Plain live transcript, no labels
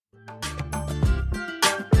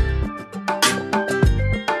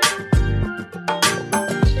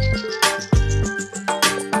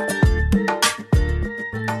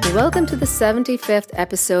Welcome to the 75th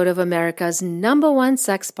episode of America's #1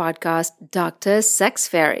 sex podcast, Dr. Sex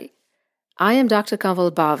Fairy. I am Dr.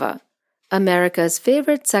 Kanwal Bava, America's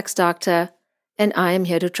favorite sex doctor, and I am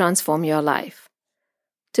here to transform your life.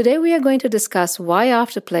 Today we are going to discuss why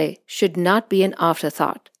Afterplay should not be an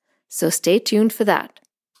afterthought, so stay tuned for that.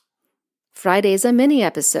 Fridays are mini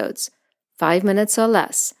episodes, 5 minutes or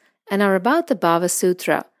less, and are about the Bhava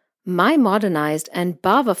Sutra, my modernized and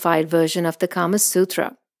Bhavafied version of the Kama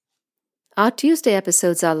Sutra. Our Tuesday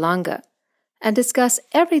episodes are longer and discuss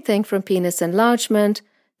everything from penis enlargement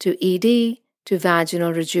to ED to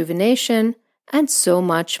vaginal rejuvenation and so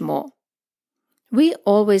much more. We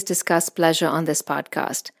always discuss pleasure on this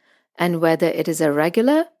podcast, and whether it is a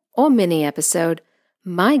regular or mini episode,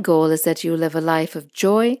 my goal is that you live a life of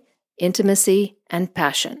joy, intimacy, and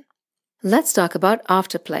passion. Let's talk about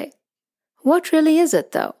Afterplay. What really is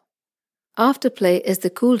it, though? Afterplay is the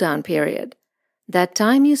cool-down period, that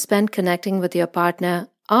time you spend connecting with your partner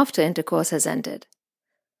after intercourse has ended.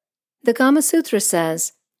 The Kama Sutra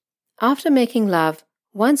says, after making love,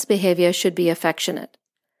 one's behavior should be affectionate.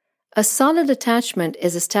 A solid attachment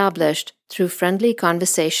is established through friendly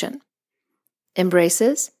conversation.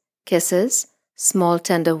 Embraces, kisses, small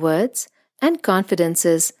tender words, and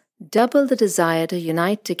confidences double the desire to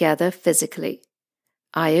unite together physically.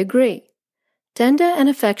 I agree. Tender and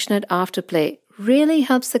affectionate afterplay really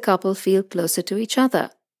helps the couple feel closer to each other.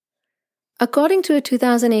 According to a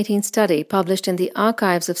 2018 study published in the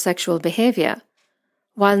Archives of Sexual Behavior,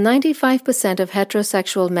 while 95% of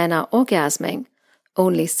heterosexual men are orgasming,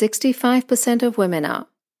 only 65% of women are.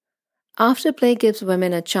 Afterplay gives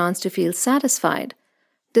women a chance to feel satisfied,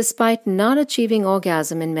 despite not achieving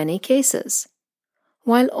orgasm in many cases.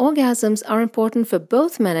 While orgasms are important for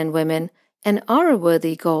both men and women and are a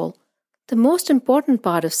worthy goal, the most important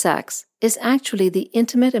part of sex is actually the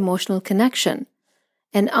intimate emotional connection,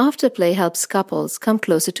 and afterplay helps couples come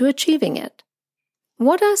closer to achieving it.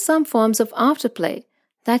 What are some forms of afterplay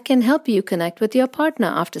that can help you connect with your partner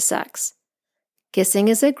after sex? Kissing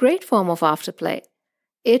is a great form of afterplay.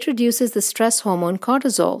 It reduces the stress hormone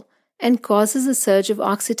cortisol and causes a surge of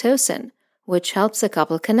oxytocin, which helps a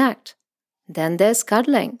couple connect. Then there's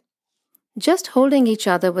cuddling. Just holding each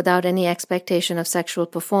other without any expectation of sexual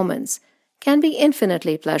performance can be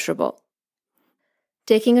infinitely pleasurable.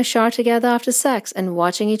 Taking a shower together after sex and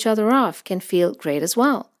watching each other off can feel great as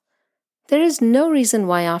well. There is no reason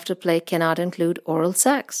why afterplay cannot include oral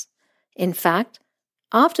sex. In fact,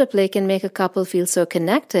 afterplay can make a couple feel so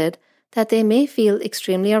connected that they may feel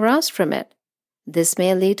extremely aroused from it. This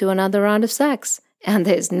may lead to another round of sex, and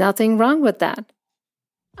there's nothing wrong with that.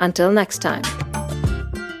 Until next time.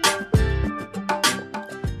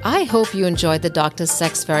 I hope you enjoyed the Dr.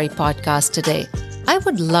 Sex Fairy podcast today. I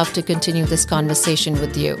would love to continue this conversation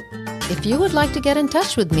with you. If you would like to get in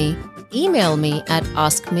touch with me, email me at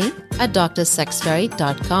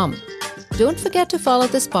askme@drsexfairy.com. Don't forget to follow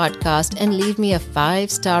this podcast and leave me a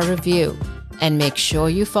 5-star review. And make sure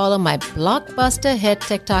you follow my blockbuster hit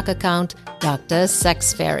TikTok account, Dr.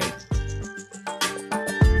 Sex Fairy.